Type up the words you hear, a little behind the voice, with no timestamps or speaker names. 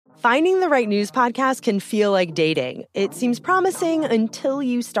Finding the right news podcast can feel like dating. It seems promising until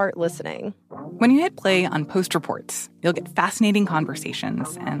you start listening. When you hit play on Post Reports, you'll get fascinating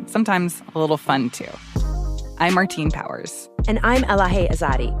conversations and sometimes a little fun, too. I'm Martine Powers. And I'm Elahe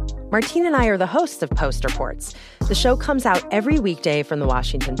Azadi. Martine and I are the hosts of Post Reports. The show comes out every weekday from the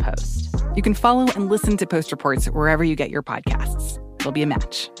Washington Post. You can follow and listen to Post Reports wherever you get your podcasts. It'll be a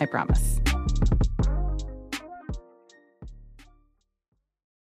match, I promise.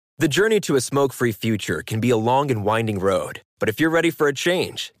 The journey to a smoke-free future can be a long and winding road. But if you're ready for a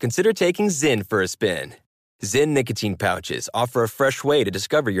change, consider taking Zyn for a spin. Zyn nicotine pouches offer a fresh way to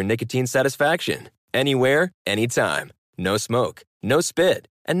discover your nicotine satisfaction. Anywhere, anytime. No smoke, no spit,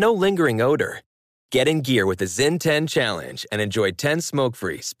 and no lingering odor. Get in gear with the Zyn 10 Challenge and enjoy 10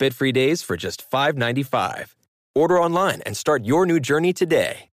 smoke-free, spit-free days for just $5.95. Order online and start your new journey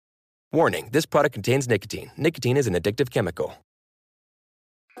today. Warning, this product contains nicotine. Nicotine is an addictive chemical.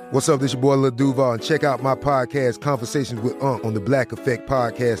 What's up, this your boy Lil Duval, and check out my podcast, Conversations with Unc, on the Black Effect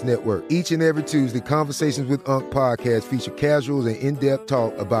Podcast Network. Each and every Tuesday, Conversations with Unc podcast feature casuals and in-depth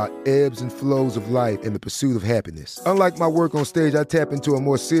talk about ebbs and flows of life and the pursuit of happiness. Unlike my work on stage, I tap into a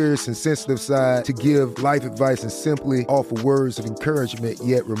more serious and sensitive side to give life advice and simply offer words of encouragement,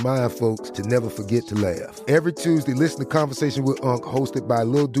 yet remind folks to never forget to laugh. Every Tuesday, listen to Conversation with Unc, hosted by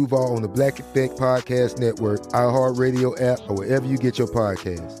Lil Duval on the Black Effect Podcast Network, iHeartRadio app, or wherever you get your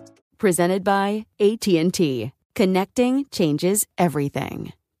podcasts. Presented by AT&T. Connecting changes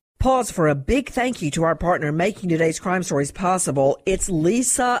everything. Pause for a big thank you to our partner making today's crime stories possible. It's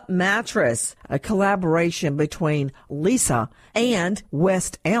Leesa Mattress, a collaboration between Leesa and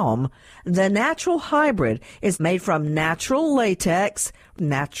West Elm. The natural hybrid is made from natural latex,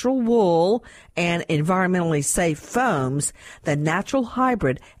 natural wool, and environmentally safe foams. The natural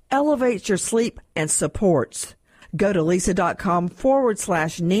hybrid elevates your sleep and supports. Go to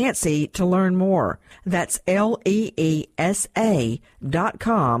Leesa.com/Nancy to learn more. That's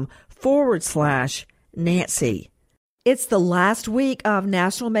LEESA.com/Nancy. It's the last week of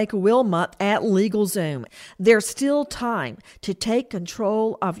National Make-A-Will Month at LegalZoom. There's still time to take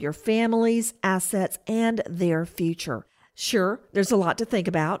control of your family's assets and their future. Sure, there's a lot to think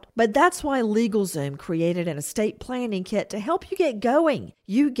about, but that's why LegalZoom created an estate planning kit to help you get going.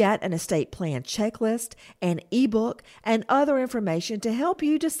 You get an estate plan checklist, an ebook, and other information to help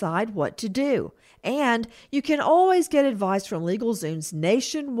you decide what to do. And you can always get advice from LegalZoom's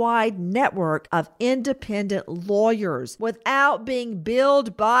nationwide network of independent lawyers without being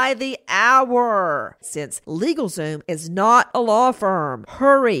billed by the hour. Since LegalZoom is not a law firm,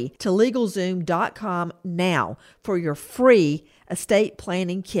 hurry to LegalZoom.com now for your free estate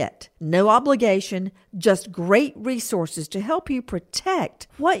planning kit. No obligation, just great resources to help you protect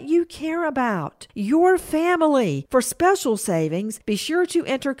what you care about, your family. For special savings, be sure to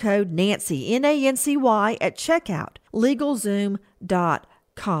enter code Nancy, Nancy, at checkout.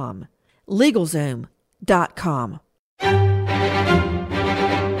 LegalZoom.com. LegalZoom.com.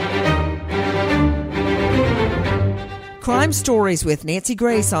 Crime Stories with Nancy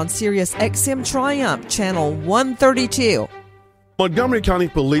Grace on Sirius XM Triumph, Channel 132. Montgomery County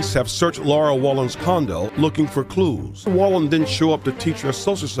Police have searched Laura Wallen's condo looking for clues. Wallen didn't show up to teach her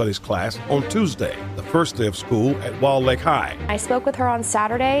social studies class on Tuesday, the first day of school at Wall Lake High. I spoke with her on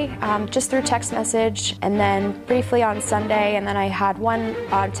Saturday, just through text message, and then briefly on Sunday, and then I had one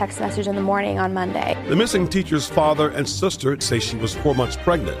odd text message in the morning on Monday. The missing teacher's father and sister say she was 4 months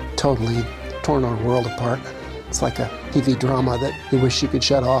pregnant. Totally torn our world apart. It's like a TV drama that you wish you could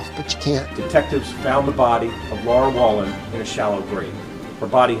shut off, but you can't. Detectives found the body of Laura Wallen in a shallow grave. Her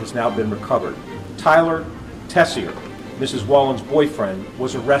body has now been recovered. Tyler Tessier, Mrs. Wallen's boyfriend,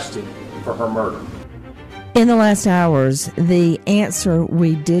 was arrested for her murder. In the last hours, the answer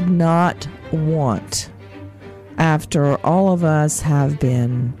we did not want. After all of us have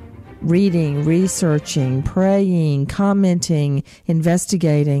been reading, researching, praying, commenting,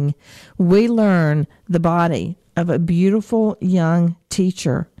 investigating, we learn the body of a beautiful young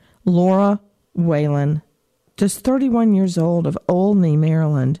teacher, Laura Whalen, just 31 years old, of Olney,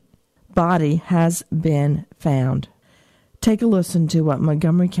 Maryland. Body has been found. Take a listen to what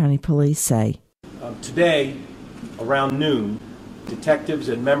Montgomery County Police say. Today, around noon, detectives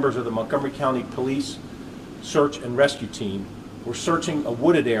and members of the Montgomery County Police Search and Rescue Team were searching a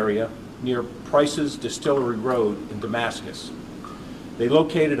wooded area near Price's Distillery Road in Damascus. They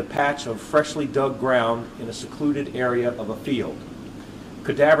located a patch of freshly dug ground in a secluded area of a field.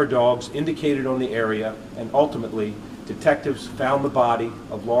 Cadaver dogs indicated on the area, and ultimately, detectives found the body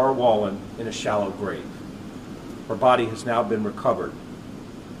of Laura Wallen in a shallow grave. Her body has now been recovered.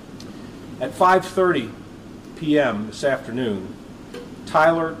 At 5:30 p.m. this afternoon,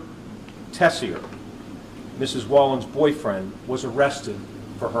 Tyler Tessier, Mrs. Wallen's boyfriend, was arrested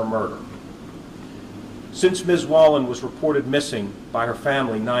for her murder. Since Ms. Wallen was reported missing by her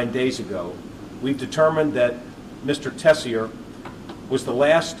family 9 days ago, we've determined that Mr. Tessier was the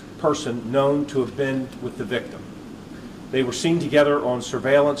last person known to have been with the victim. They were seen together on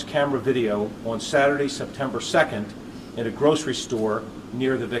surveillance camera video on Saturday, September 2nd, in a grocery store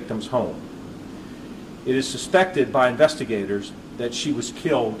near the victim's home. It is suspected by investigators that she was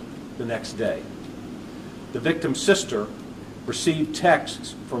killed the next day. The victim's sister received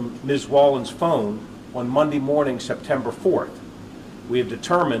texts from Ms. Wallen's phone on Monday morning, September 4th. We have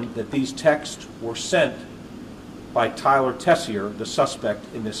determined that these texts were sent by Tyler Tessier, the suspect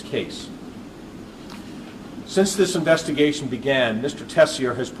in this case. Since this investigation began, Mr.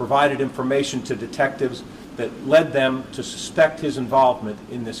 Tessier has provided information to detectives that led them to suspect his involvement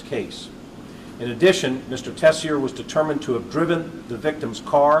in this case. In addition, Mr. Tessier was determined to have driven the victim's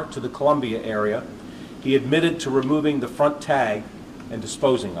car to the Columbia area. He admitted to removing the front tag and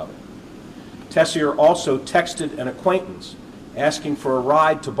disposing of it. Tessier also texted an acquaintance asking for a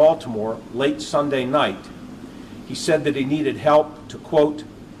ride to Baltimore late Sunday night. He said that he needed help to, quote,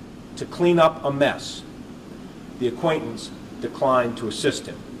 to clean up a mess. The acquaintance declined to assist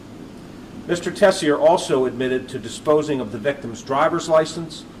him. Mr. Tessier also admitted to disposing of the victim's driver's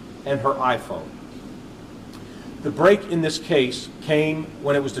license and her iPhone. The break in this case came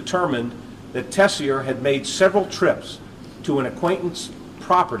when it was determined that Tessier had made several trips to an acquaintance's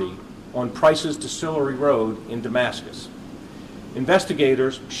property on Price's Distillery Road in Damascus.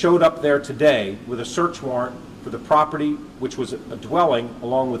 Investigators showed up there today with a search warrant for the property, which was a dwelling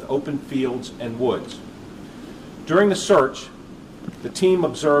along with open fields and woods. During the search, the team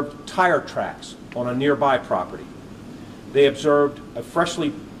observed tire tracks on a nearby property. They observed a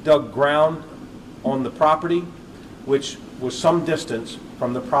freshly dug ground on the property, which was some distance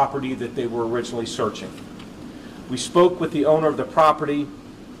from the property that they were originally searching. We spoke with the owner of the property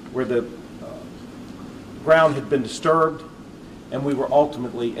where the ground had been disturbed, and we were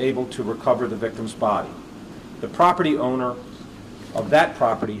ultimately able to recover the victim's body. The property owner of that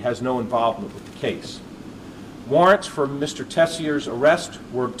property has no involvement with the case. Warrants for Mr. Tessier's arrest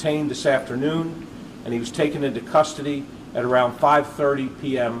were obtained this afternoon, and he was taken into custody at around 5:30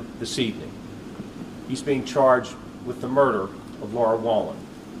 p.m. this evening. He's being charged with the murder of Laura Wallen.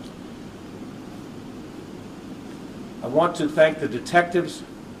 I want to thank the detectives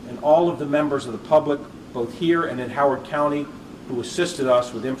and all of the members of the public, both here and in Howard County, who assisted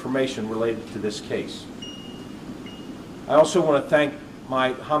us with information related to this case. I also want to thank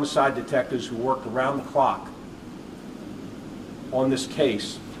my homicide detectives who worked around the clock on this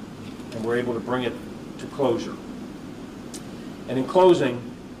case and were able to bring it to closure. And in closing,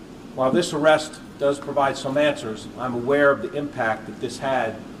 while this arrest does provide some answers, I'm aware of the impact that this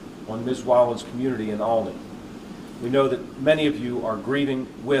had on Ms. Wallen's community in Albany. We know that many of you are grieving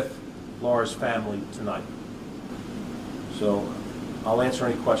with Laura's family tonight. So I'll answer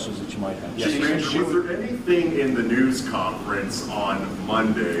any questions that you might have. Yes. Was there anything in the news conference on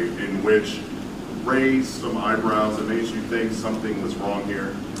Monday in which raised some eyebrows and made you think something was wrong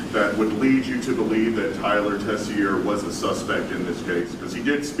here, that would lead you to believe that Tyler Tessier was a suspect in this case? Because he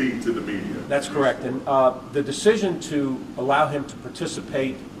did speak to the media. That's correct. And the decision to allow him to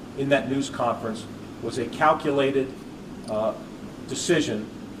participate in that news conference was a calculated decision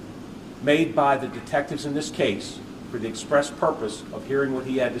made by the detectives in this case for the express purpose of hearing what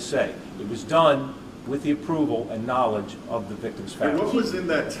he had to say. It was done with the approval and knowledge of the victim's family. And what was in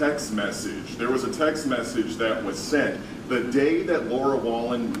that text message? There was a text message that was sent the day that Laura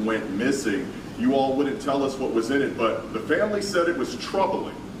Wallen went missing. You all wouldn't tell us what was in it, but the family said it was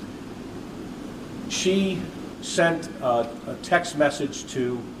troubling. She sent a text message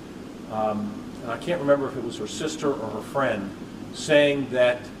to, I can't remember if it was her sister or her friend, saying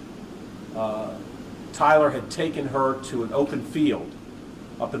that Tyler had taken her to an open field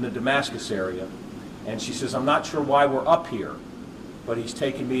up in the Damascus area. And she says, I'm not sure why we're up here, but he's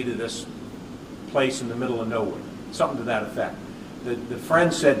taken me to this place in the middle of nowhere. Something to that effect. The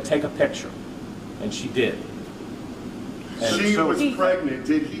friend said, take a picture. And she did. And she was pregnant.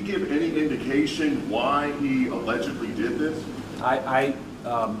 Did he give any indication why he allegedly did this? I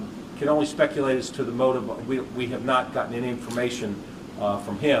can only speculate as to the motive. We have not gotten any information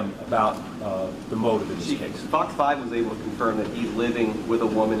from him about the motive in this case. Fox 5 was able to confirm that he's living with a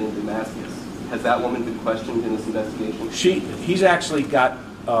woman in Damascus. Has that woman been questioned in this investigation? He's actually got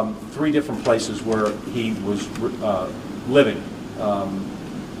 3 different places where he was living.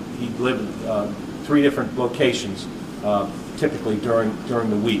 He lived 3 different locations, typically during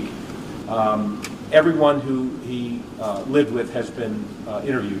the week. Everyone who he lived with has been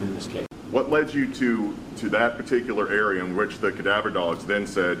interviewed in this case. What led you to that particular area in which the cadaver dogs then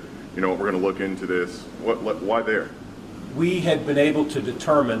said, you know what, we're going to look into this? Why there? We had been able to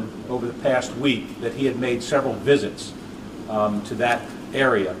determine over the past week that he had made several visits to that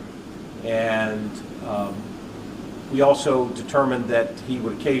area, and we also determined that he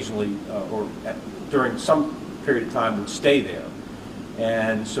would occasionally, during some period of time, would stay there.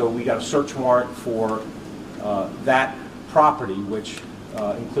 And so we got a search warrant for that property, which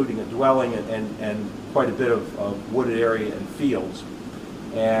including a dwelling and quite a bit of wooded area and fields.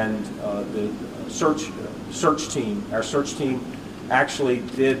 And the search team, our search team, actually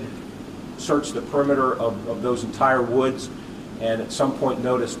did search the perimeter of those entire woods, and at some point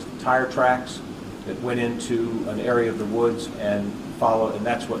noticed tire tracks that went into an area of the woods and followed, and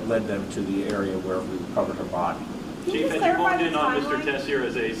that's what led them to the area where we recovered her body. Chief, had you walked in on Mr. Tessier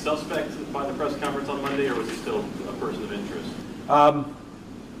as a suspect by the press conference on Monday, or was he still a person of interest?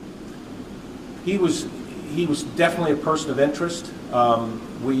 He was definitely a person of interest.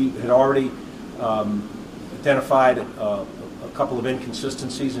 We had already identified a couple of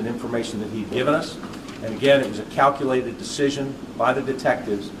inconsistencies in information that he'd given us. And again, it was a calculated decision by the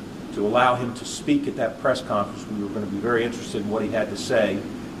detectives to allow him to speak at that press conference. We were going to be very interested in what he had to say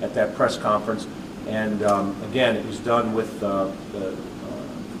at that press conference. And again, it was done with the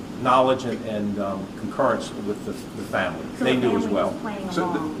knowledge and concurrence with the family. So they knew as well.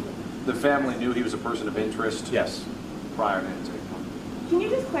 So the family knew he was a person of interest? Yes. Prior to intake. Can you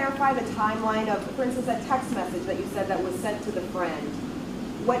just clarify the timeline of, for instance, that text message that you said that was sent to the friend?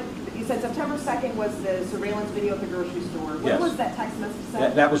 What you said September 2nd was the surveillance video at the grocery store. When was that text message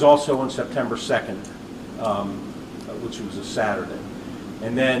sent? That was also on September 2nd, which was a Saturday.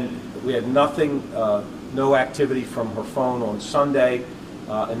 And then we had nothing, no activity from her phone on Sunday,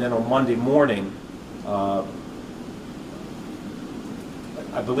 and then on Monday morning,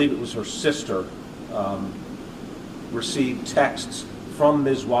 I believe it was her sister, received texts from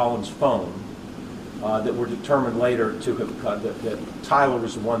Ms. Wallen's phone that were determined later to have, that Tyler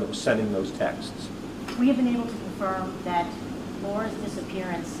was the one that was sending those texts. We have been able to confirm that Laura's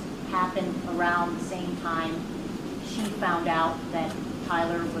disappearance happened around the same time she found out that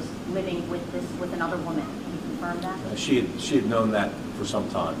Tyler was living with another woman. Can you confirm that? She had known that for some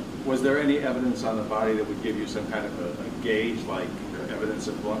time. Was there any evidence on the body that would give you some kind of a gauge, like evidence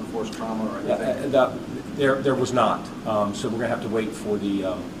of blunt force trauma or anything? There was not. So we're going to have to wait for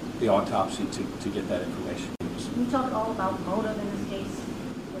the autopsy to get that information. Can you talk all about motive in this case?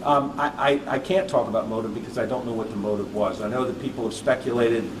 I can't talk about motive because I don't know what the motive was. I know that people have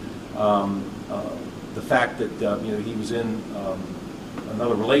speculated the fact that he was in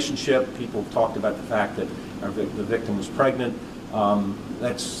another relationship. People have talked about the fact that the victim was pregnant.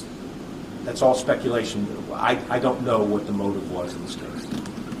 That's all speculation. I don't know what the motive was in this case.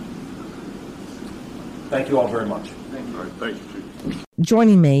 Thank you all very much. Thank you. All right, thank you, Chief.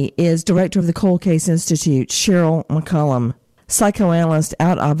 Joining me is Director of the Cold Case Institute, Cheryl McCollum, psychoanalyst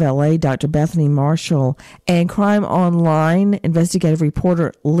out of LA, Dr. Bethany Marshall, and Crime Online investigative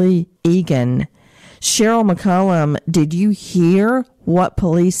reporter Lee Egan. Cheryl McCollum, did you hear what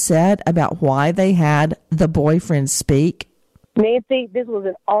police said about why they had the boyfriend speak? Nancy, this was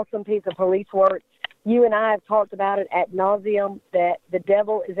an awesome piece of police work. You and I have talked about it ad nauseum, that the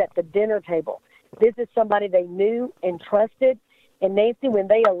devil is at the dinner table. This is somebody they knew and trusted. And Nancy, when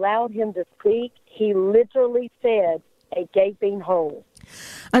they allowed him to speak, he literally said a gaping hole.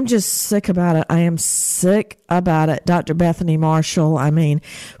 I'm just sick about it. I am sick about it, Dr. Bethany Marshall. I mean,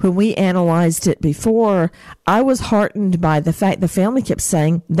 when we analyzed it before, I was heartened by the fact the family kept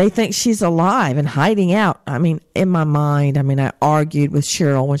saying they think she's alive and hiding out. I mean, in my mind, I argued with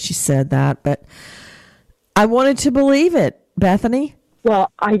Cheryl when she said that, but I wanted to believe it. Bethany?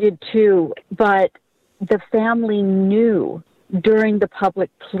 Well, I did too, but the family knew during the public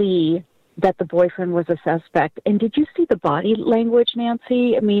plea that the boyfriend was a suspect. And did you see the body language,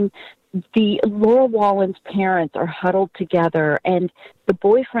 Nancy? I mean, the Laura Wallen's parents are huddled together, and the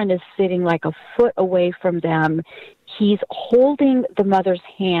boyfriend is sitting like a foot away from them. He's holding the mother's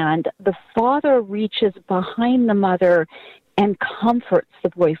hand. The father reaches behind the mother and comforts the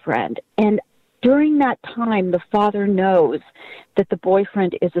boyfriend. And during that time, the father knows that the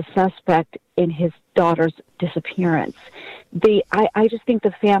boyfriend is a suspect in his daughter's disappearance. I just think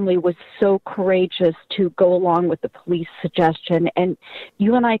the family was so courageous to go along with the police suggestion. And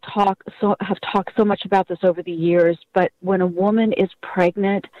you and I have talked so much about this over the years, but when a woman is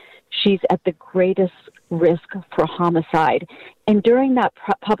pregnant, she's at the greatest risk for homicide. And during that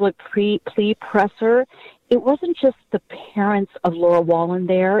public plea presser, it wasn't just the parents of Laura Wallen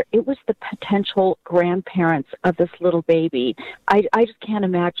there. It was the potential grandparents of this little baby. I just can't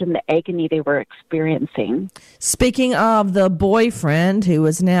imagine the agony they were experiencing. Speaking of the boyfriend, who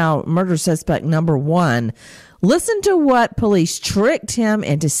is now murder suspect number 1, listen to what police tricked him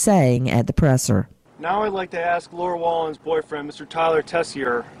into saying at the presser. Now I'd like to ask Laura Wallen's boyfriend, Mr. Tyler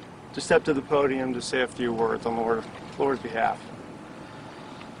Tessier, to step to the podium to say a few words on Laura's behalf.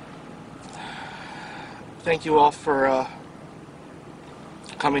 Thank you all for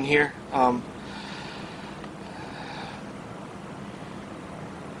coming here.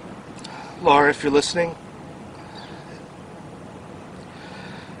 Laura, if you're listening,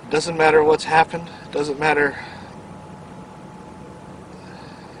 doesn't matter what's happened, doesn't matter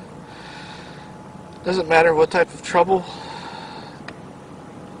what type of trouble,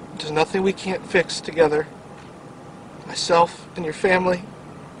 there's nothing we can't fix together, myself and your family.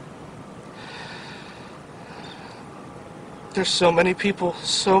 There's so many people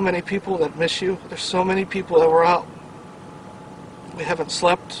that miss you. There's so many people that were out. We haven't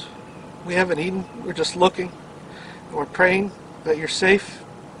slept. We haven't eaten. We're just looking. And we're praying that you're safe.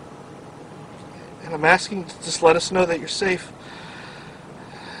 And I'm asking to just let us know that you're safe.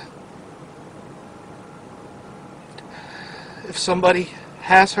 If somebody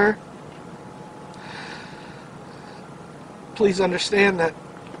has her, please understand that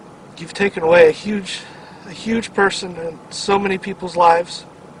you've taken away a huge person in so many people's lives.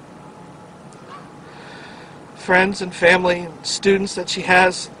 Friends and family and students that she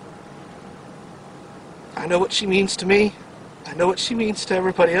has. I know what she means to me. I know what she means to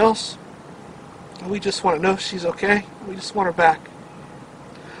everybody else. And we just want to know she's okay. We just want her back.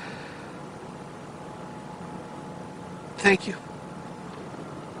 Thank you.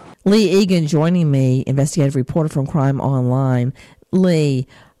 Lee Egan joining me, investigative reporter from Crime Online. Lee,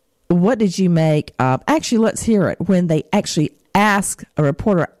 what did you make of, actually let's hear it, when they actually a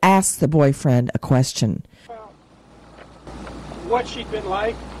reporter asked the boyfriend a question. What she'd been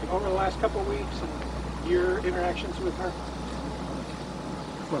like over the last couple of weeks and your interactions with her?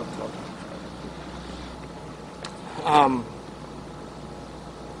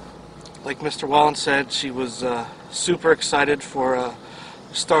 Like Mr. Wallen said, she was super excited for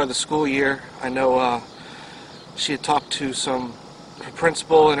the start of the school year. I know she had talked to her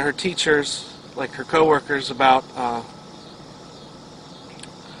principal and her teachers, like her coworkers, about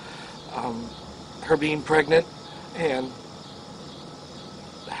her being pregnant and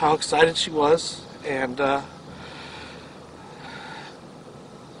how excited she was, and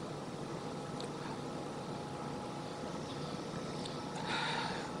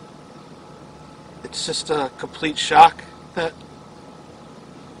it's just a complete shock that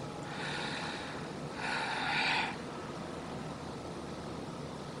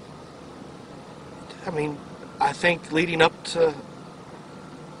I think leading up to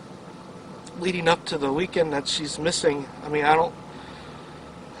the weekend that she's missing, I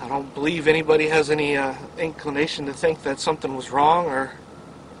don't believe anybody has any inclination to think that something was wrong or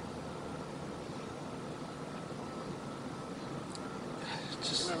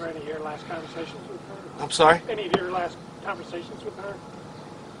just. Remember any of your last conversations with her? I'm sorry? Any of your last conversations with her?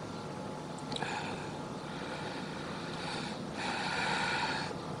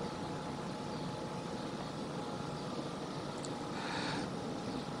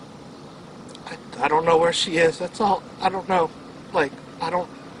 I don't know where she is. That's all. I don't know. I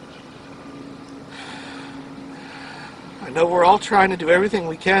know we're all trying to do everything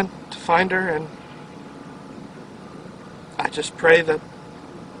we can to find her, and I just pray that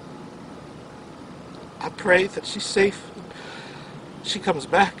she's safe and she comes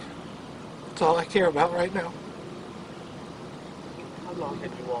back. That's all I care about right now. How long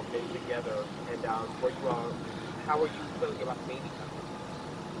have you all been together, and how are you feeling about the baby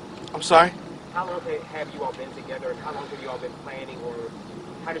coming? I'm sorry? How long have you all been together, and how long have you all been planning, or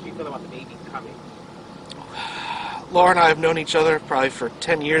how does you feel about the baby coming? Laura and I have known each other probably for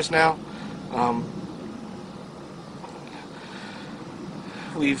 10 years now.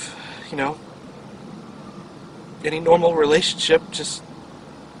 We've, any normal relationship, just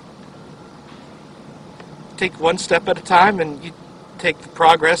take one step at a time, and you take the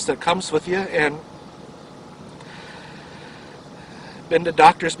progress that comes with you, and been to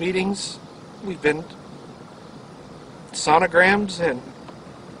doctor's meetings. We've been sonograms and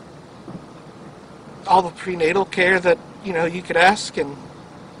all the prenatal care that, you could ask, and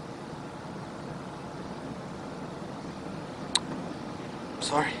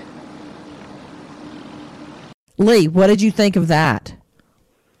sorry. Lee, what did you think of that?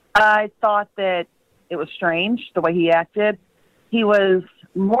 I thought that it was strange the way he acted. He was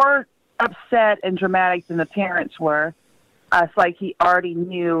more upset and dramatic than the parents were. It's like he already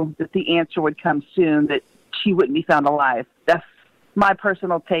knew that the answer would come soon, that she wouldn't be found alive. That's my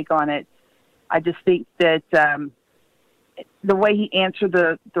personal take on it. I just think that the way he answered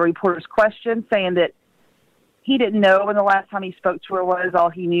the reporter's question, saying that he didn't know when the last time he spoke to her was, all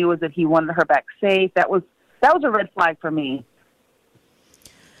he knew was that he wanted her back safe. That was a red flag for me.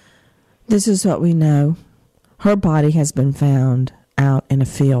 This is what we know. Her body has been found out in a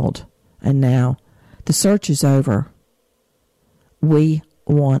field, and now the search is over. We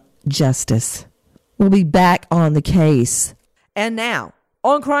want justice. We'll be back on the case. And now,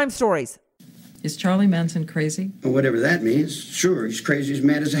 on Crime Stories. Is Charlie Manson crazy? Well, whatever that means. Sure, he's crazy as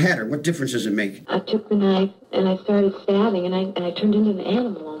mad as a hatter. What difference does it make? I took the knife and I started stabbing, and I turned into an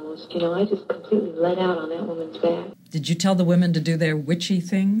animal almost. I just completely let out on that woman's back. Did you tell the women to do their witchy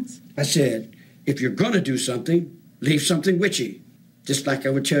things? I said, if you're going to do something, leave something witchy. Just like I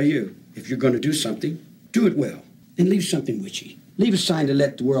would tell you, if you're going to do something, do it well. And leave something witchy. Leave a sign to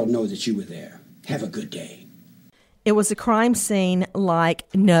let the world know that you were there. Have a good day. It was a crime scene like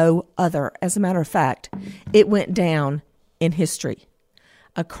no other. As a matter of fact, it went down in history.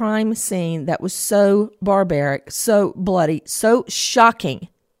 A crime scene that was so barbaric, so bloody, so shocking,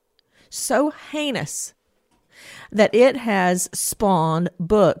 so heinous, that it has spawned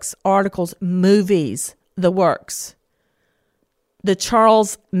books, articles, movies, the works. The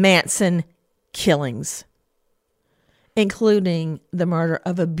Charles Manson killings, including the murder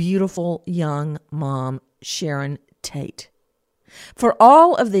of a beautiful young mom, Sharon Tate. For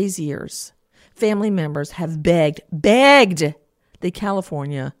all of these years, family members have begged the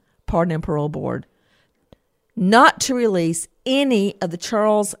California Pardon and Parole Board not to release any of the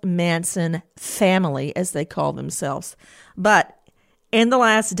Charles Manson family, as they call themselves. But in the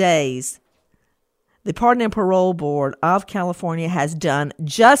last days, the Pardon and Parole Board of California has done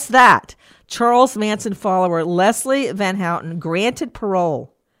just that. Charles Manson follower Leslie Van Houten granted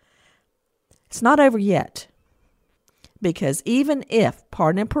parole. It's not over yet, because even if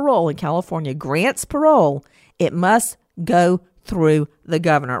Pardon and Parole in California grants parole, it must go through the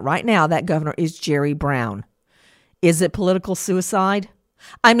governor. Right now, that governor is Jerry Brown. Is it political suicide?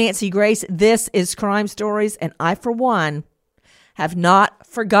 I'm Nancy Grace. This is Crime Stories, and I, for one, have not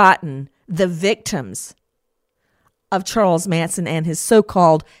forgotten the victims of Charles Manson and his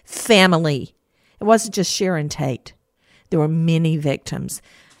so-called family. It wasn't just Sharon Tate. There were many victims.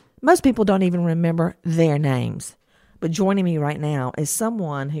 Most people don't even remember their names. But joining me right now is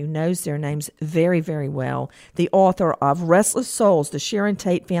someone who knows their names very, very well, the author of Restless Souls, the Sharon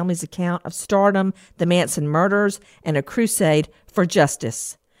Tate family's account of stardom, the Manson murders, and a crusade for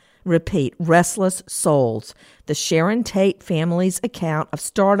justice. Repeat, Restless Souls, the Sharon Tate family's account of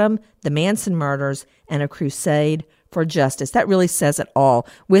stardom, the Manson murders, and a crusade for justice. That really says it all.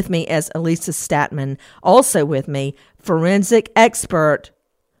 With me as Elisa Statman. Also with me, forensic expert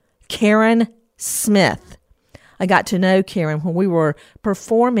Karen Smith. I got to know Karen when we were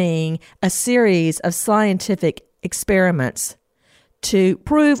performing a series of scientific experiments to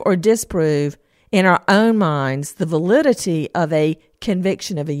prove or disprove in our own minds the validity of a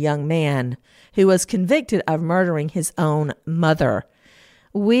conviction of a young man who was convicted of murdering his own mother.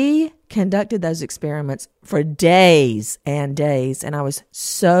 We conducted those experiments for days and days, and I was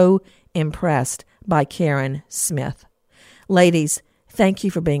so impressed by Karen Smith. Ladies, thank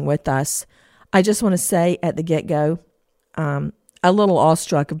you for being with us. I just want to say at the get-go, a little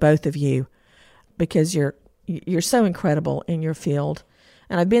awestruck of both of you because you're so incredible in your field.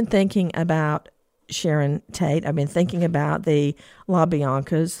 And I've been thinking about Sharon Tate. I've been thinking about the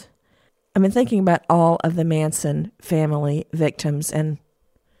LaBiancas. I've been thinking about all of the Manson family victims and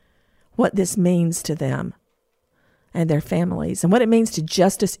what this means to them and their families and what it means to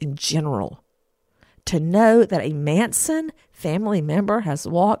justice in general. To know that a Manson family member has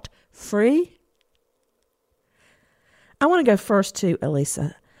walked free. I want to go first to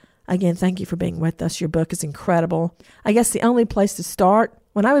Elisa. Again, thank you for being with us. Your book is incredible. I guess the only place to start,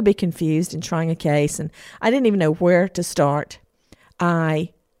 when I would be confused in trying a case and I didn't even know where to start,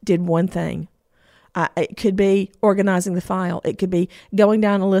 I did one thing. It could be organizing the file. It could be going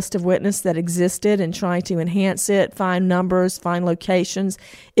down a list of witnesses that existed and trying to enhance it, find numbers, find locations.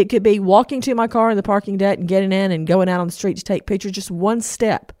 It could be walking to my car in the parking deck and getting in and going out on the street to take pictures. Just one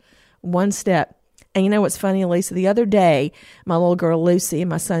step. And you know what's funny, Elisa? The other day, my little girl Lucy and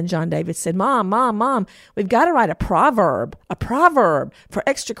my son John David said, Mom, we've got to write a proverb for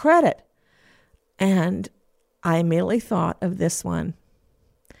extra credit. And I immediately thought of this one.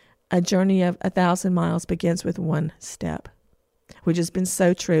 A journey of 1,000 miles begins with one step. which has been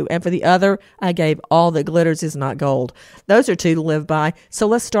so true. And for the other, I gave all that glitters is not gold. Those are two to live by. So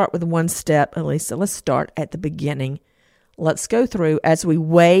let's start with one step, Elisa. Let's start at the beginning. Let's go through as we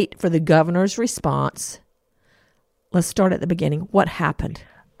wait for the governor's response. Let's start at the beginning. What happened?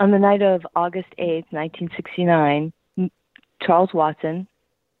 On the night of August 8th, 1969, Charles Watson,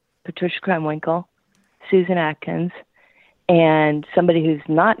 Patricia Krenwinkel, Susan Atkins, and somebody who's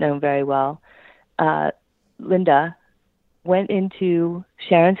not known very well, Linda, went into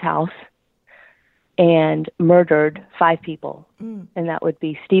Sharon's house and murdered 5 people. And that would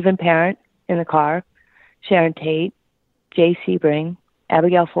be Stephen Parent in the car, Sharon Tate, Jay Sebring,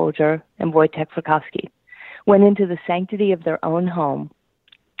 Abigail Folger, and Wojtek Frykowski. Went into the sanctity of their own home,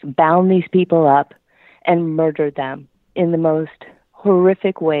 bound these people up, and murdered them in the most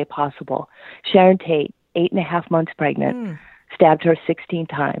horrific way possible. Sharon Tate, 8.5 months pregnant, stabbed her 16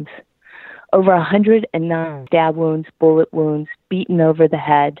 times. Over 109 stab wounds, bullet wounds, beaten over the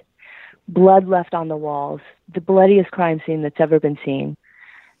head, blood left on the walls, the bloodiest crime scene that's ever been seen.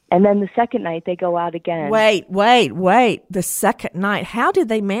 And then the second night, they go out again. Wait. The second night. How did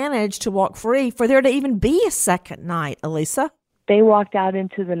they manage to walk free for there to even be a second night, Elisa? They walked out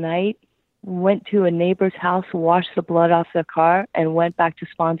into the night, went to a neighbor's house, washed the blood off their car, and went back to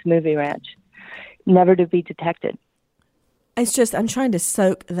Spawn's Movie Ranch, never to be detected. It's just, I'm trying to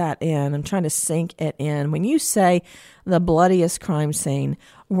soak that in. I'm trying to sink it in. When you say the bloodiest crime scene,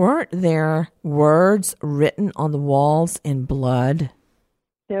 weren't there words written on the walls in blood?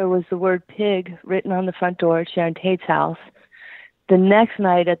 There was the word pig written on the front door at Sharon Tate's house. The next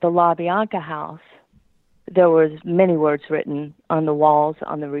night at the La Bianca house, there was many words written on the walls,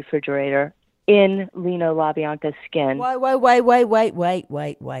 on the refrigerator, in Lino LaBianca's skin. Wait.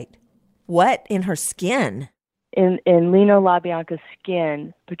 What in her skin? In Lino LaBianca's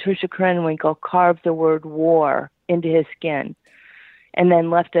skin, Patricia Krenwinkel carved the word war into his skin and then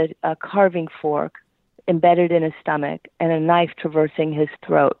left a carving fork embedded in his stomach and a knife traversing his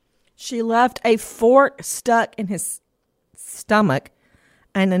throat. She left a fork stuck in his stomach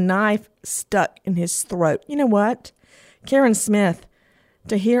and a knife stuck in his throat. You know what? Karen Smith,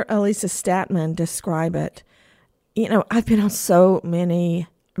 to hear Elisa Statman describe it, you know, I've been on so many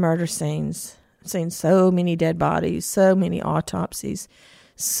murder scenes. I've seen so many dead bodies, so many autopsies,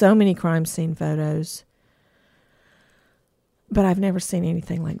 so many crime scene photos. But I've never seen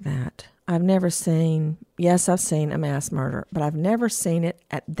anything like that. I've never seen, yes, I've seen a mass murder, but I've never seen it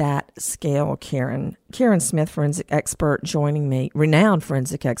at that scale, Karen. Karen Smith, forensic expert, joining me, renowned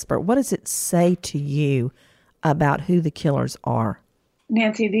forensic expert. What does it say to you about who the killers are?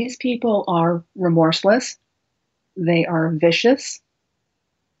 Nancy, these people are remorseless. They are vicious.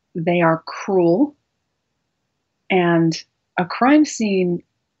 They are cruel. And a crime scene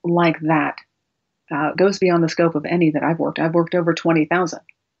like that goes beyond the scope of any that I've worked. I've worked over 20,000.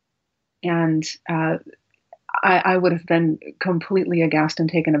 And I would have been completely aghast and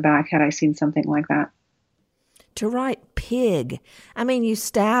taken aback had I seen something like that. To write pig. I mean, you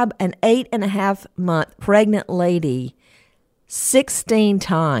stab an 8.5-month pregnant lady 16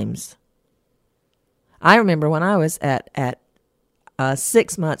 times. I remember when I was at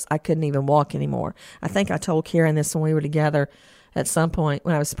 6 months, I couldn't even walk anymore. I think I told Karen this when we were together at some point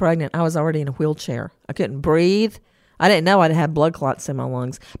when I was pregnant. I was already in a wheelchair. I couldn't breathe. I didn't know I'd had blood clots in my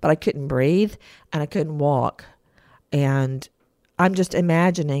lungs, but I couldn't breathe and I couldn't walk. And I'm just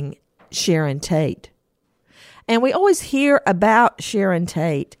imagining Sharon Tate. And we always hear about Sharon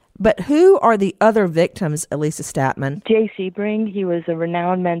Tate, but who are the other victims, Elisa Statman? Jay Sebring, he was a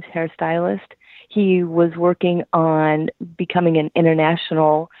renowned men's hairstylist. He was working on becoming an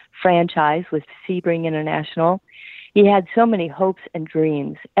international franchise with Sebring International. He had so many hopes and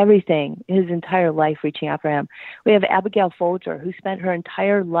dreams, everything, his entire life reaching out for him. We have Abigail Folger, who spent her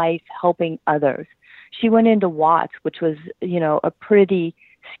entire life helping others. She went into Watts, which was, you know, a pretty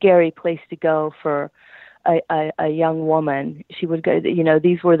scary place to go for a young woman. She would go, you know,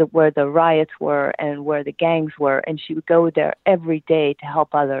 these were where the riots were and where the gangs were, and she would go there every day to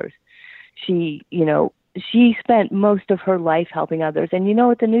help others. She, you know, she spent most of her life helping others. And you know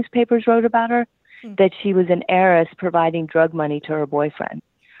what the newspapers wrote about her? That she was an heiress providing drug money to her boyfriend.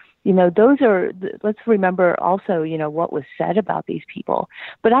 You know, those are, let's remember also, you know, what was said about these people.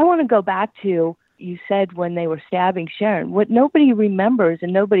 But I want to go back to, you said when they were stabbing Sharon, what nobody remembers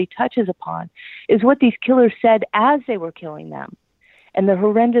and nobody touches upon is what these killers said as they were killing them and the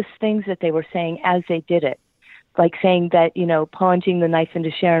horrendous things that they were saying as they did it. Like saying that, you know, plunging the knife into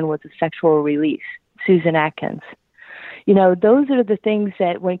Sharon was a sexual release, Susan Atkins. You know, those are the things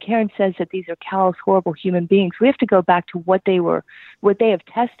that when Karen says that these are callous, horrible human beings, we have to go back to what they have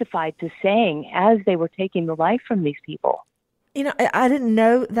testified to saying as they were taking the life from these people. I didn't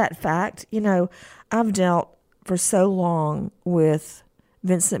know that fact. I've dealt for so long with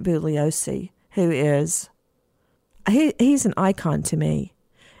Vincent Bugliosi, who is, he's an icon to me.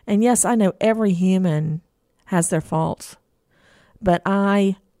 And yes, I know every human has their faults, but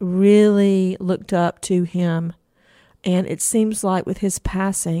I really looked up to him. And it seems like with his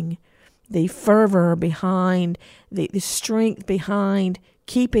passing, the fervor behind, the strength behind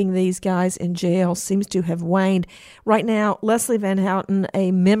keeping these guys in jail seems to have waned. Right now, Leslie Van Houten,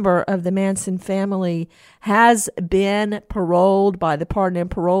 a member of the Manson family, has been paroled by the Pardon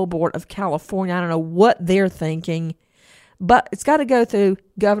and Parole Board of California. I don't know what they're thinking, but it's got to go through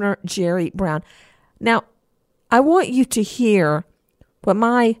Governor Jerry Brown. Now, I want you to hear what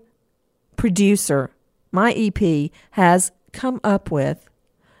my producer, my EP, has come up with.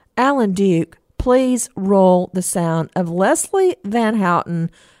 Alan Duke, please roll the sound of Leslie Van Houten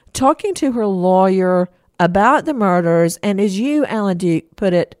talking to her lawyer about the murders. And as you, Alan Duke,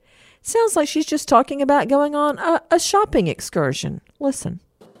 put it, sounds like she's just talking about going on a shopping excursion. Listen.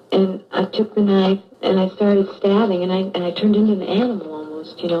 And I took the knife and I started stabbing, and I turned into an animal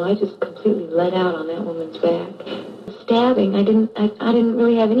almost. I just completely let out on that woman's back. Stabbing, I didn't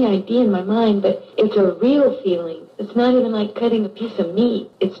really have any idea in my mind, but it's a real feeling. It's not even like cutting a piece of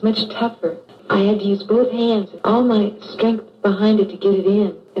meat. It's much tougher. I had to use both hands, all my strength behind it to get it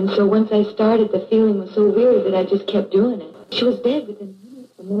in. And so once I started, the feeling was so weird that I just kept doing it. She was dead within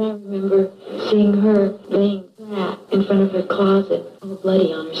minutes. And then I remember seeing her laying flat in front of her closet, all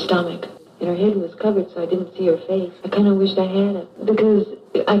bloody on her stomach. And her head was covered, so I didn't see her face. I kind of wished I had it, because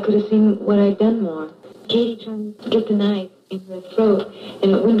I could have seen what I'd done more. Katie trying to get the knife in her throat,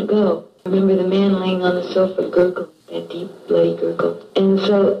 and it wouldn't go. I remember the man laying on the sofa gurgling, that deep, bloody gurgle. And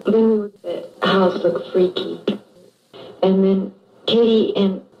so then the house looked freaky. And then Katie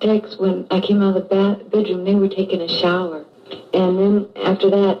and Tex, when I came out of the bedroom, they were taking a shower. And then after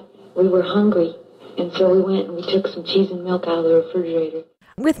that, we were hungry. And so we went and we took some cheese and milk out of the refrigerator.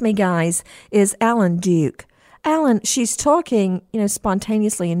 With me, guys, is Alan Duke. Alan, she's talking,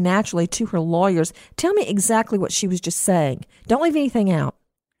 spontaneously and naturally to her lawyers. Tell me exactly what she was just saying. Don't leave anything out.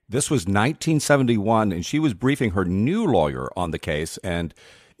 This was 1971, and she was briefing her new lawyer on the case, and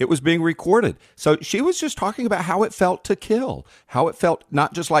it was being recorded. So she was just talking about how it felt to kill, how it felt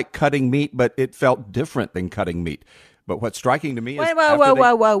not just like cutting meat, but it felt different than cutting meat. But what's striking to me is...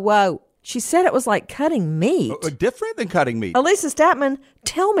 Whoa. She said it was like cutting meat. Different than cutting meat. Elisa Statman,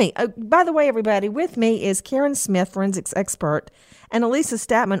 tell me. By the way, everybody, with me is Karen Smith, forensics expert, and Elisa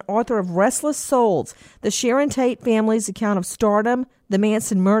Statman, author of Restless Souls, the Sharon Tate family's account of stardom, the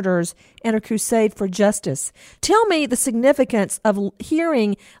Manson murders, and a crusade for justice. Tell me the significance of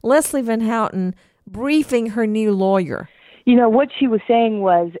hearing Leslie Van Houten briefing her new lawyer. What she was saying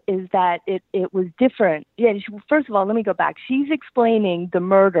is that it was different. Yeah, first of all, let me go back. She's explaining the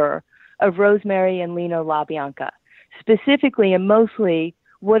murder of Rosemary and Leno LaBianca, specifically and mostly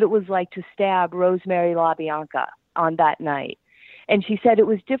what it was like to stab Rosemary LaBianca on that night. And she said it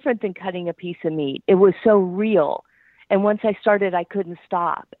was different than cutting a piece of meat. It was so real. And once I started, I couldn't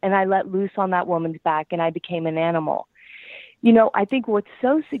stop. And I let loose on that woman's back, and I became an animal. I think what's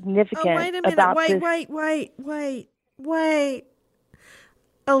so significant wait a minute. about Wait.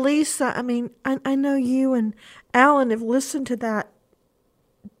 Elisa, I know you and Alan have listened to that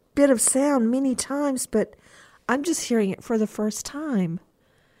bit of sound many times, but I'm just hearing it for the first time.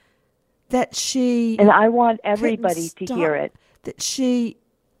 That she... And I want everybody to hear it. That she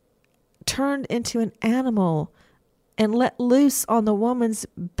turned into an animal and let loose on the woman's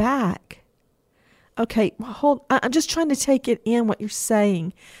back. Okay, I'm just trying to take it in, what you're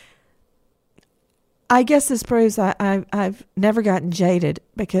saying. I guess this proves I've never gotten jaded,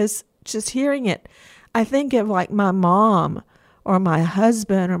 because just hearing it, I think of like my mom or my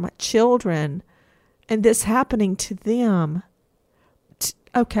husband or my children and this happening to them.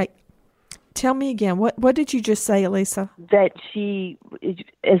 Okay, tell me again. What did you just say, Elisa? That she,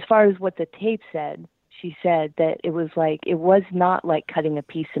 as far as what the tape said, she said that it was not like cutting a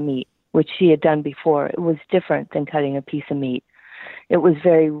piece of meat, which she had done before. It was different than cutting a piece of meat. It was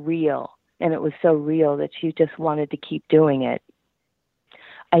very real. And it was so real that she just wanted to keep doing it.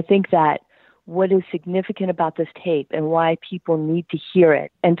 I think that what is significant about this tape and why people need to hear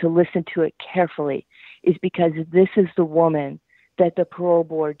it and to listen to it carefully is because this is the woman that the parole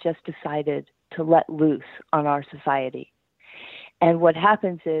board just decided to let loose on our society. And what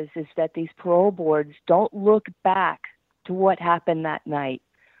happens is that these parole boards don't look back to what happened that night.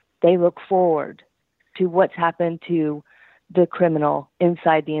 They look forward to what's happened to the criminal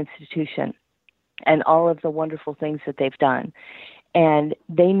inside the institution and all of the wonderful things that they've done. And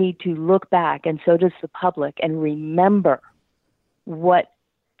they need to look back, and so does the public, and remember what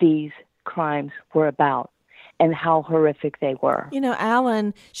these crimes were about and how horrific they were. You know,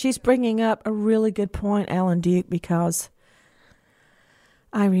 Alan, she's bringing up a really good point, Alan Duke, because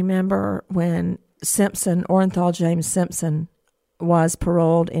I remember when Orenthal James Simpson, was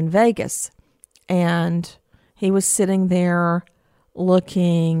paroled in Vegas, and he was sitting there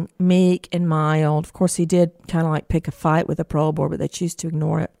looking meek and mild. Of course, he did kind of like pick a fight with the parole board, but they choose to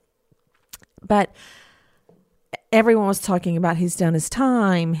ignore it. But everyone was talking about he's done his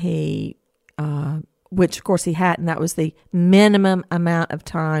time. Which of course he hadn't. That was the minimum amount of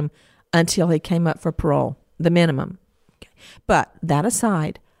time until he came up for parole, the minimum. Okay. But that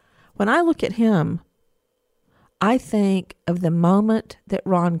aside, when I look at him, I think of the moment that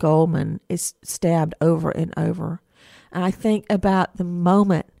Ron Goldman is stabbed over and over. And I think about the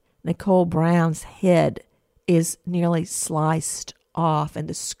moment Nicole Brown's head is nearly sliced off, and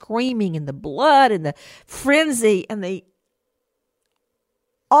the screaming and the blood and the frenzy and the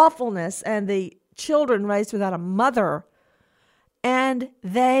awfulness and the children raised without a mother. And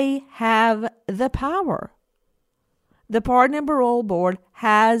they have the power. The Pardon and Parole Board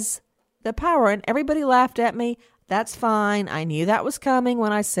has the power. And everybody laughed at me. That's fine. I knew that was coming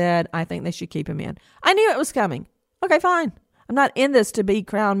when I said I think they should keep him in. I knew it was coming. Okay, fine. I'm not in this to be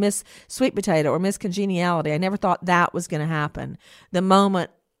crowned Miss Sweet Potato or Miss Congeniality. I never thought that was going to happen. The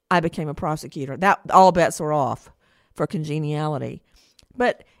moment I became a prosecutor, that all bets were off for congeniality.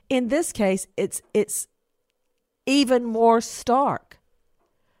 But in this case, it's even more stark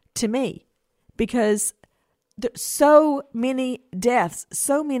to me because there's so many deaths,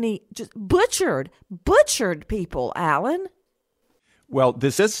 so many just butchered people, Alan. Well,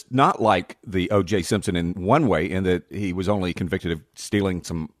 this is not like the O.J. Simpson in one way, in that he was only convicted of stealing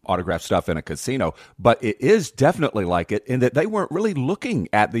some autographed stuff in a casino. But it is definitely like it in that they weren't really looking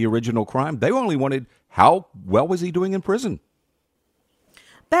at the original crime. They only wanted how well was he doing in prison.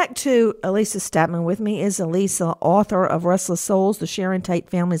 Back to Elisa Statman. With me is Elisa, author of Restless Souls, the Sharon Tate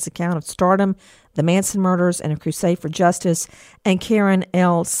family's account of stardom, the Manson murders, and a crusade for justice, and Karen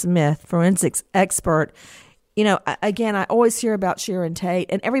L. Smith, forensics expert. You know, again, I always hear about Sharon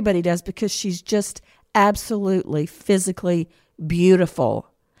Tate, and everybody does, because she's just absolutely physically beautiful.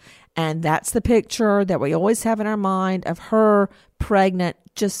 And that's the picture that we always have in our mind of her pregnant,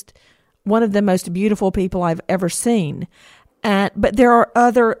 just one of the most beautiful people I've ever seen. But there are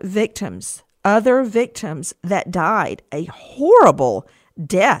other victims that died a horrible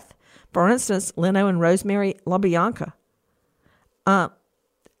death. For instance, Leno and Rosemary LaBianca. I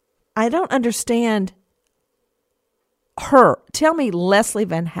don't understand her. Tell me Leslie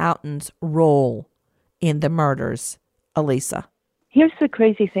Van Houten's role in the murders, Elisa. Here's the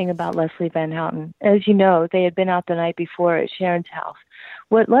crazy thing about Leslie Van Houten. As you know, they had been out the night before at Sharon's house.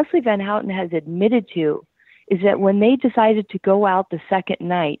 What Leslie Van Houten has admitted to is that when they decided to go out the second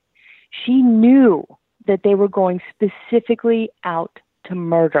night, she knew that they were going specifically out to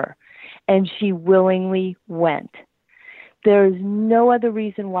murder, and she willingly went. There's no other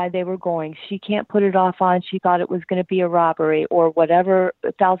reason why they were going. She can't put it off on she thought it was going to be a robbery or whatever,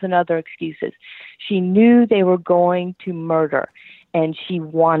 1,000 other excuses. She knew they were going to murder, and she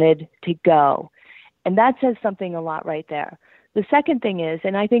wanted to go. And that says something a lot right there. The second thing is,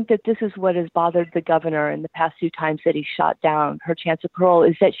 and I think that this is what has bothered the governor in the past few times that he shot down her chance of parole,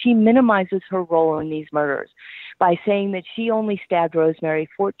 is that she minimizes her role in these murders by saying that she only stabbed Rosemary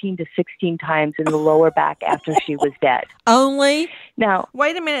 14 to 16 times in the lower back after she was dead. Only? Now,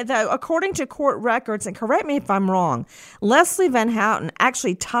 wait a minute, though. According to court records, and correct me if I'm wrong, Leslie Van Houten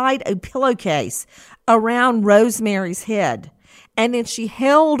actually tied a pillowcase around Rosemary's head, and then she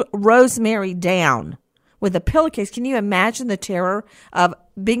held Rosemary down with a pillowcase. Can you imagine the terror of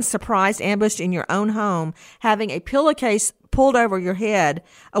being surprised, ambushed in your own home, having a pillowcase pulled over your head,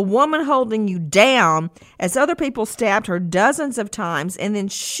 a woman holding you down as other people stabbed her dozens of times, and then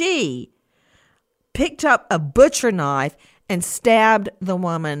she picked up a butcher knife and stabbed the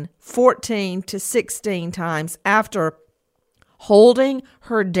woman 14 to 16 times after holding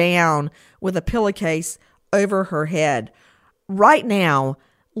her down with a pillowcase over her head. Right now,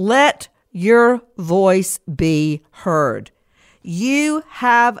 let your voice be heard. You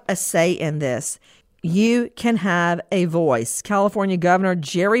have a say in this. You can have a voice. California Governor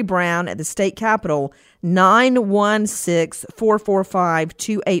Jerry Brown at the state capitol,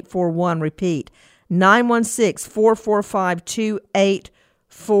 916-445-2841. Repeat,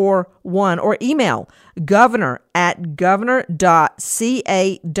 916-445-2841. Or email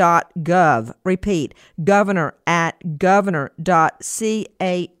governor@governor.ca.gov. Repeat,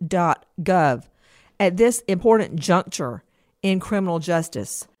 governor@governor.ca.gov. At this important juncture in criminal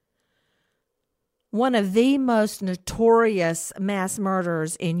justice, One of the most notorious mass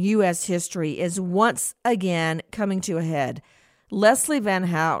murders in U.S. history is once again coming to a head. Leslie Van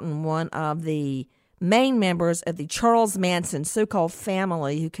Houten, one of the main members of the Charles Manson so-called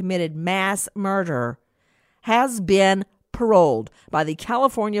family who committed mass murder, has been paroled by the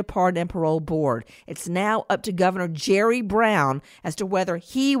California Pardon and Parole Board. It's now up to Governor Jerry Brown as to whether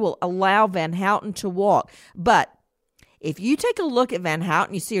he will allow Van Houten to walk. But if you take a look at Van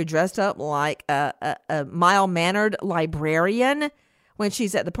Houten, you see her dressed up like a mild-mannered librarian when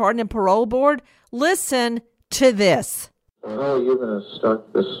she's at the Pardon and Parole Board. Listen to this. How are you going to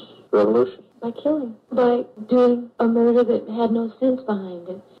start this revolution? By killing. By doing a murder that had no sense behind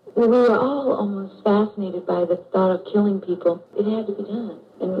it. We were all almost fascinated by the thought of killing people. It had to be done.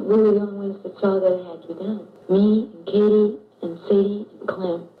 And we were the only ones that saw that it had to be done. Me and Katie and Sadie and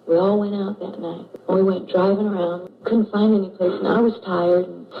Clem. We all went out that night. We went driving around. Couldn't find any place, and I was tired,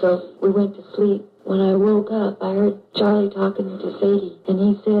 and so we went to sleep. When I woke up, I heard Charlie talking to Sadie, and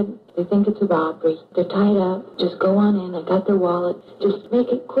he said, they think it's a robbery. They're tied up. Just go on in. I got their wallet. Just make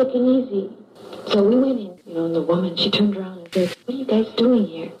it quick and easy. So we went in, and the woman, she turned around and said, what are you guys doing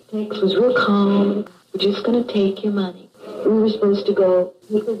here? Tex was real calm. We're just going to take your money. We were supposed to go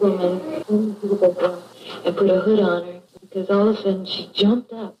take the woman into the bedroom and put a hood on her. Because all of a sudden she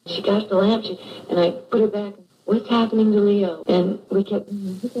jumped up. She got the lamp, and I put her back. What's happening to Leo? And we kept,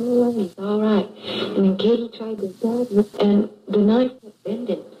 he's all right, he's all right. And then Katie tried to stab me, and the knife kept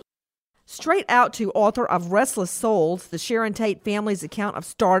bending. Straight out to author of Restless Souls, the Sharon Tate family's account of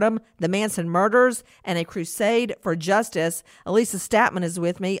stardom, the Manson murders, and a crusade for justice, Elisa Statman is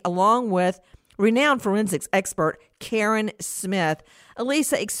with me, along with renowned forensics expert Karen Smith.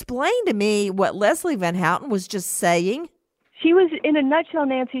 Elisa, explain to me what Leslie Van Houten was just saying. She was, in a nutshell,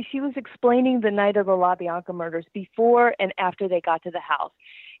 Nancy, she was explaining the night of the LaBianca murders before and after they got to the house.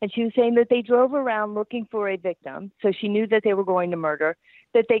 And she was saying that they drove around looking for a victim, so she knew that they were going to murder,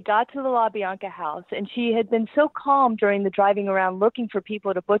 that they got to the LaBianca house, and she had been so calm during the driving around looking for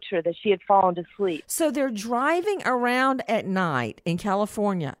people to butcher that she had fallen to sleep. So they're driving around at night in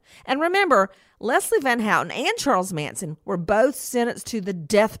California. And remember, Leslie Van Houten and Charles Manson were both sentenced to the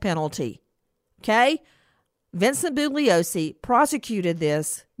death penalty. Okay? Vincent Bugliosi prosecuted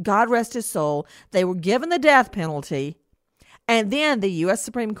this, God rest his soul. They were given the death penalty. And then the U.S.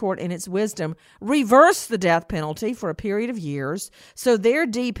 Supreme Court, in its wisdom, reversed the death penalty for a period of years. So their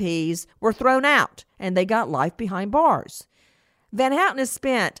DPs were thrown out and they got life behind bars. Van Houten has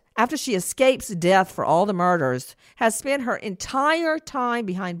spent, after she escapes death for all the murders, has spent her entire time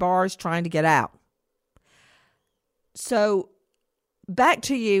behind bars trying to get out. So back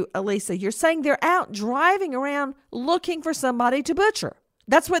to you, Elisa. You're saying they're out driving around looking for somebody to butcher.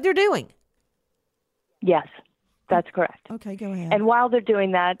 That's what they're doing. Yes, that's correct. Okay, go ahead. And while they're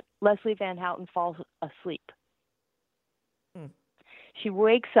doing that, Leslie Van Houten falls asleep. She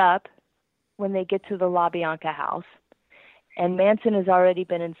wakes up when they get to the LaBianca house, and Manson has already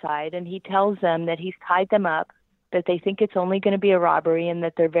been inside, and he tells them that he's tied them up, that they think it's only going to be a robbery, and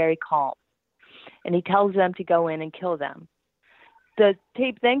that they're very calm. And he tells them to go in and kill them. The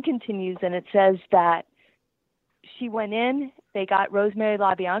tape then continues, and it says that she went in, they got Rosemary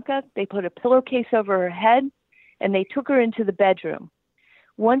LaBianca, they put a pillowcase over her head, and they took her into the bedroom.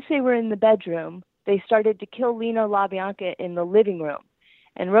 Once they were in the bedroom, they started to kill Lino LaBianca in the living room.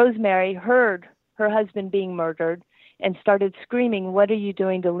 And Rosemary heard her husband being murdered and started screaming, "What are you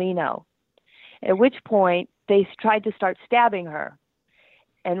doing to Lino?" At which point, they tried to start stabbing her.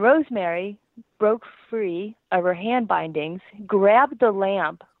 And Rosemary broke free of her hand bindings, grabbed the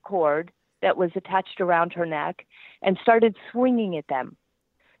lamp cord that was attached around her neck, and started swinging at them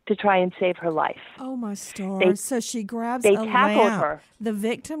to try and save her life. Oh, my stars. So she grabs a lamp. They tackled her. The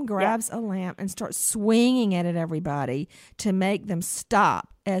victim grabs a lamp and starts swinging it at everybody to make them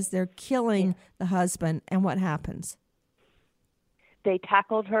stop as they're killing the husband. And what happens? They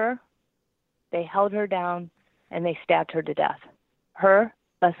tackled her, they held her down, and they stabbed her to death. Her,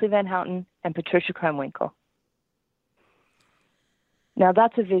 Leslie Van Houten, and Patricia Krenwinkel. Now,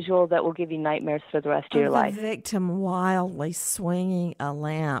 that's a visual that will give you nightmares for the rest of your life. The victim wildly swinging a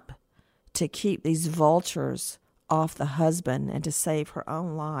lamp to keep these vultures off the husband and to save her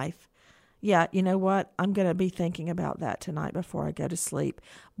own life. Yeah, you know what? I'm going to be thinking about that tonight before I go to sleep.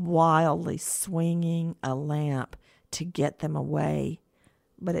 Wildly swinging a lamp to get them away.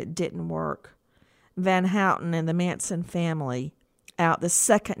 But it didn't work. Van Houten and the Manson family, out the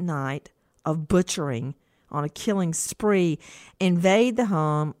second night of butchering on a killing spree, invade the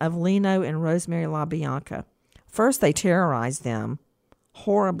home of Lino and Rosemary LaBianca. First, they terrorized them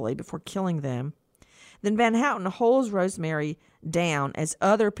horribly before killing them. Then Van Houten holds Rosemary down as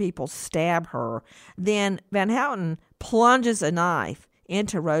other people stab her. Then Van Houten plunges a knife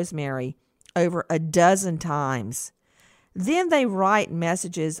into Rosemary over a dozen times. Then they write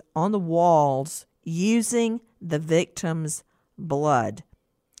messages on the walls using the victim's blood.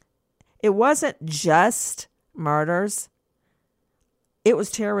 It wasn't just murders. It was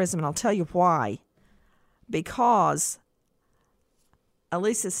terrorism, and I'll tell you why. Because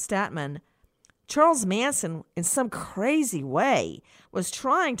Elisa Statman, Charles Manson, in some crazy way, was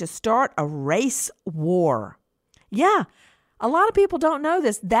trying to start a race war. Yeah, a lot of people don't know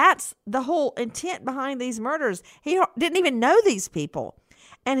this. That's the whole intent behind these murders. He didn't even know these people.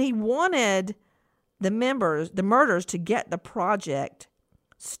 And he wanted the murders, to get the project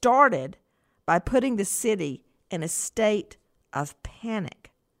started by putting the city in a state of panic.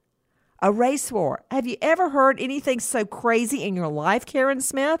 A race war. Have you ever heard anything so crazy in your life, Karen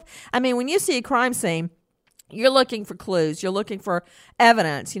Smith? I mean, when you see a crime scene, you're looking for clues. You're looking for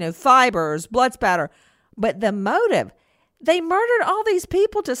evidence, fibers, blood spatter. But the motive, they murdered all these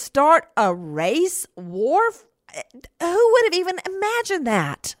people to start a race war? Who would have even imagined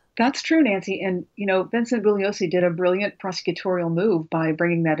that? That's true, Nancy. And, Vincent Bugliosi did a brilliant prosecutorial move by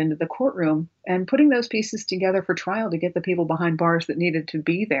bringing that into the courtroom and putting those pieces together for trial to get the people behind bars that needed to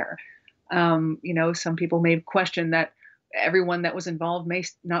be there. Some people may question that everyone that was involved may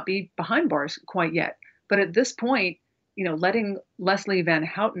not be behind bars quite yet. But at this point, letting Leslie Van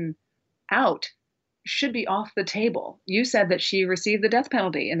Houten out should be off the table. You said that she received the death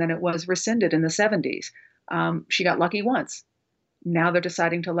penalty and then it was rescinded in the 70s. She got lucky once. Now they're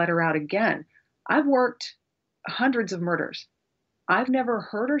deciding to let her out again. I've worked hundreds of murders. I've never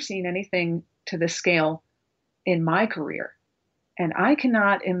heard or seen anything to this scale in my career. And I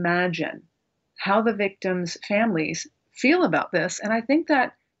cannot imagine how the victims' families feel about this. And I think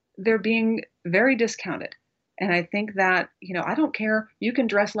that they're being very discounted. And I think that, I don't care. You can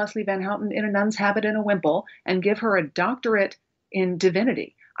dress Leslie Van Houten in a nun's habit and a wimple and give her a doctorate in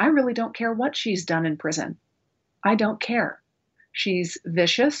divinity. I really don't care what she's done in prison. I don't care. She's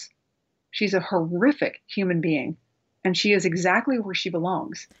vicious. She's a horrific human being. And she is exactly where she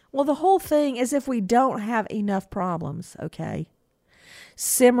belongs. Well, the whole thing is if we don't have enough problems, okay?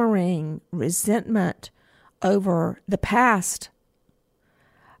 Simmering resentment over the past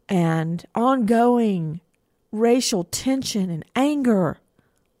and ongoing racial tension and anger.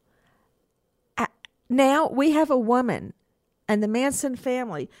 Now we have a woman and the Manson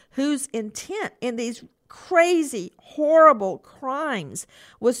family whose intent in these crazy, horrible crimes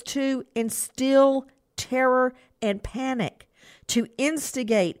was to instill terror and panic, to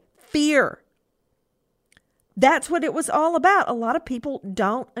instigate fear. That's what it was all about. A lot of people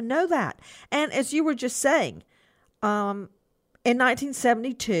don't know that. And as you were just saying, in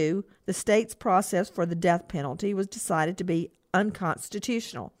 1972, the state's process for the death penalty was decided to be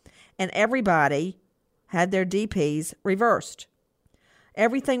unconstitutional, and everybody had their DPs reversed.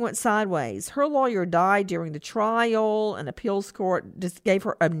 Everything went sideways. Her lawyer died during the trial. An appeals court just gave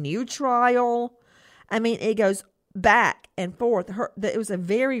her a new trial. I mean, it goes back and forth. It was a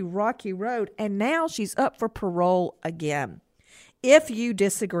very rocky road, and now she's up for parole again. If you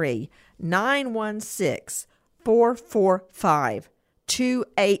disagree,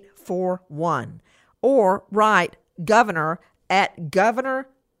 916-445-2841 or write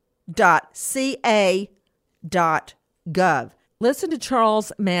governor@governor.ca.gov. Listen to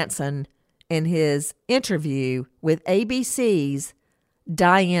Charles Manson in his interview with ABC's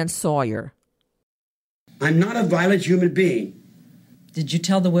Diane Sawyer. I'm not a violent human being. Did you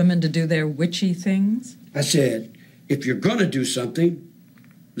tell the women to do their witchy things? I said, if you're going to do something,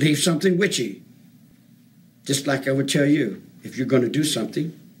 leave something witchy. Just like I would tell you, if you're going to do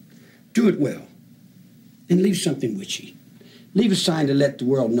something, do it well. And leave something witchy. Leave a sign to let the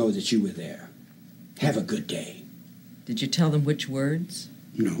world know that you were there. Have a good day. Did you tell them which words?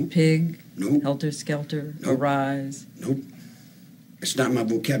 No. Pig? No. Helter-skelter? Nope. Arise? Nope. It's not my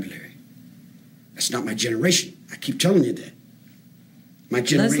vocabulary. That's not my generation. I keep telling you that. My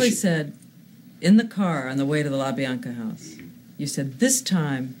generation. Leslie said, in the car on the way to the LaBianca house, you said, this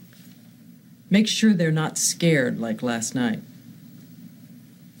time, make sure they're not scared like last night.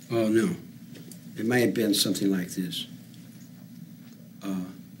 Oh, no. It may have been something like this.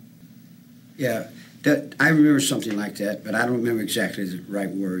 I remember something like that, but I don't remember exactly the right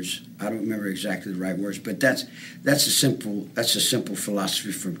words. But that's a simple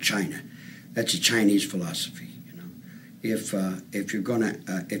philosophy from China. That's a Chinese philosophy. If you're gonna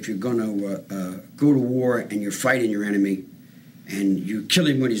go to war and you're fighting your enemy, and you kill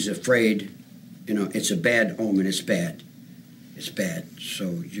him when he's afraid, it's a bad omen. It's bad.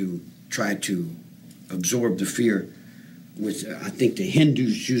 So you try to absorb the fear with, I think the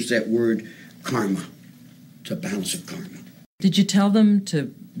Hindus use that word karma, to balance of karma. Did you tell them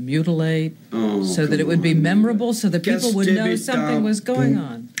to mutilate so that it would be memorable, so that people would know something was going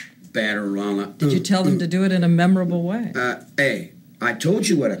on? Did you tell them to do it in a memorable way? Hey, I told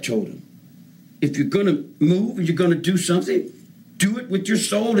you what I told them. If you're going to move and you're going to do something, do it with your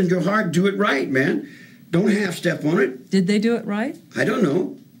soul and your heart. Do it right, man. Don't half-step on it. Did they do it right? I don't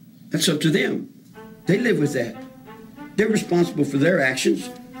know. That's up to them. They live with that. They're responsible for their actions.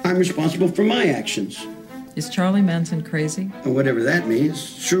 I'm responsible for my actions. Is Charlie Manson crazy? Or whatever that means.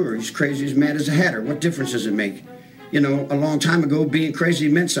 Sure, he's crazy, he's mad as a hatter. What difference does it make? You know, a long time ago, being crazy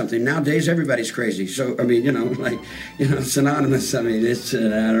meant something. Nowadays, everybody's crazy. So, I mean, it's synonymous. I mean, it's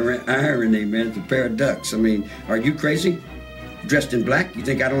an irony, man. It's a pair of ducks. I mean, are you crazy? Dressed in black? You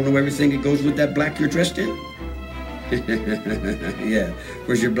think I don't know everything that goes with that black you're dressed in? Yeah.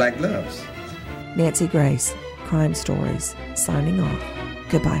 Where's your black gloves? Nancy Grace, Crime Stories, signing off.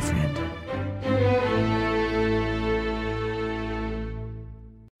 Goodbye, friend.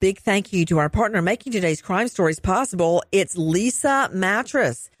 Big thank you to our partner making today's Crime Stories possible. It's Leesa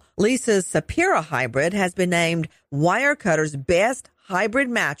Mattress. Leesa's Sapira Hybrid has been named Wirecutter's best hybrid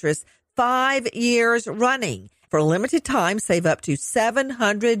mattress 5 years running. For a limited time, save up to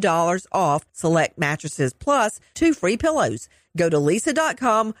 $700 off select mattresses plus 2 free pillows. Go to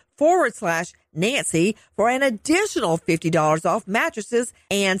Leesa.com/Nancy for an additional $50 off mattresses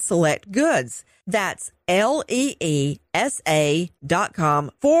and select goods. That's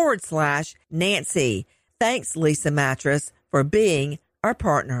LEESA.com/Nancy. Thanks, Leesa Mattress, for being our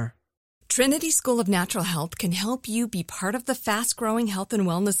partner. Trinity School of Natural Health can help you be part of the fast-growing health and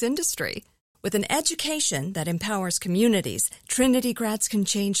wellness industry. With an education that empowers communities, Trinity grads can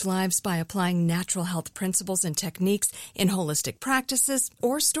change lives by applying natural health principles and techniques in holistic practices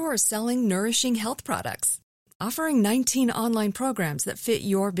or stores selling nourishing health products. Offering 19 online programs that fit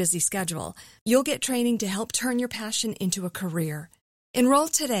your busy schedule, you'll get training to help turn your passion into a career. Enroll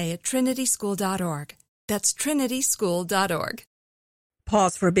today at trinityschool.org. That's trinityschool.org.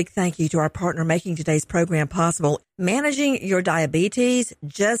 Pause for a big thank you to our partner making today's program possible. Managing your diabetes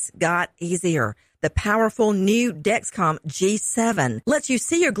just got easier. The powerful new Dexcom G7 lets you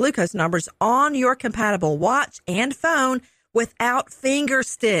see your glucose numbers on your compatible watch and phone without finger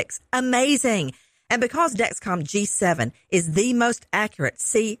sticks. Amazing. And because Dexcom G7 is the most accurate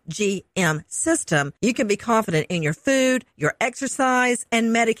CGM system, you can be confident in your food, your exercise,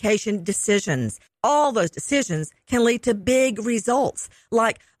 and medication decisions. All those decisions can lead to big results,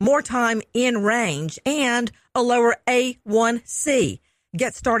 like more time in range and a lower A1C.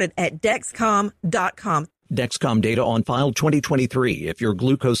 Get started at Dexcom.com. Dexcom data on file 2023. If your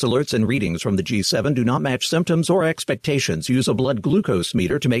glucose alerts and readings from the G7 do not match symptoms or expectations, use a blood glucose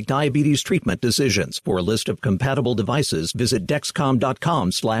meter to make diabetes treatment decisions. For a list of compatible devices, visit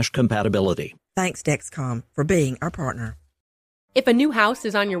Dexcom.com/compatibility. Thanks, Dexcom, for being our partner. If a new house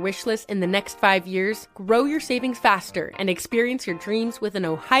is on your wish list in the next 5 years, grow your savings faster and experience your dreams with an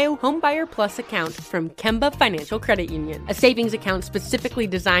Ohio Homebuyer Plus account from Kemba Financial Credit Union. A savings account specifically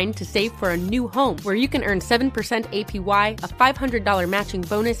designed to save for a new home, where you can earn 7% APY, a $500 matching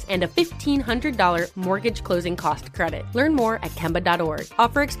bonus, and a $1,500 mortgage closing cost credit. Learn more at Kemba.org.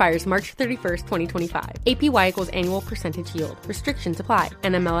 Offer expires March 31st, 2025. APY equals annual percentage yield. Restrictions apply.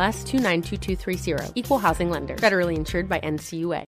 NMLS 292230. Equal housing lender. Federally insured by NCUA.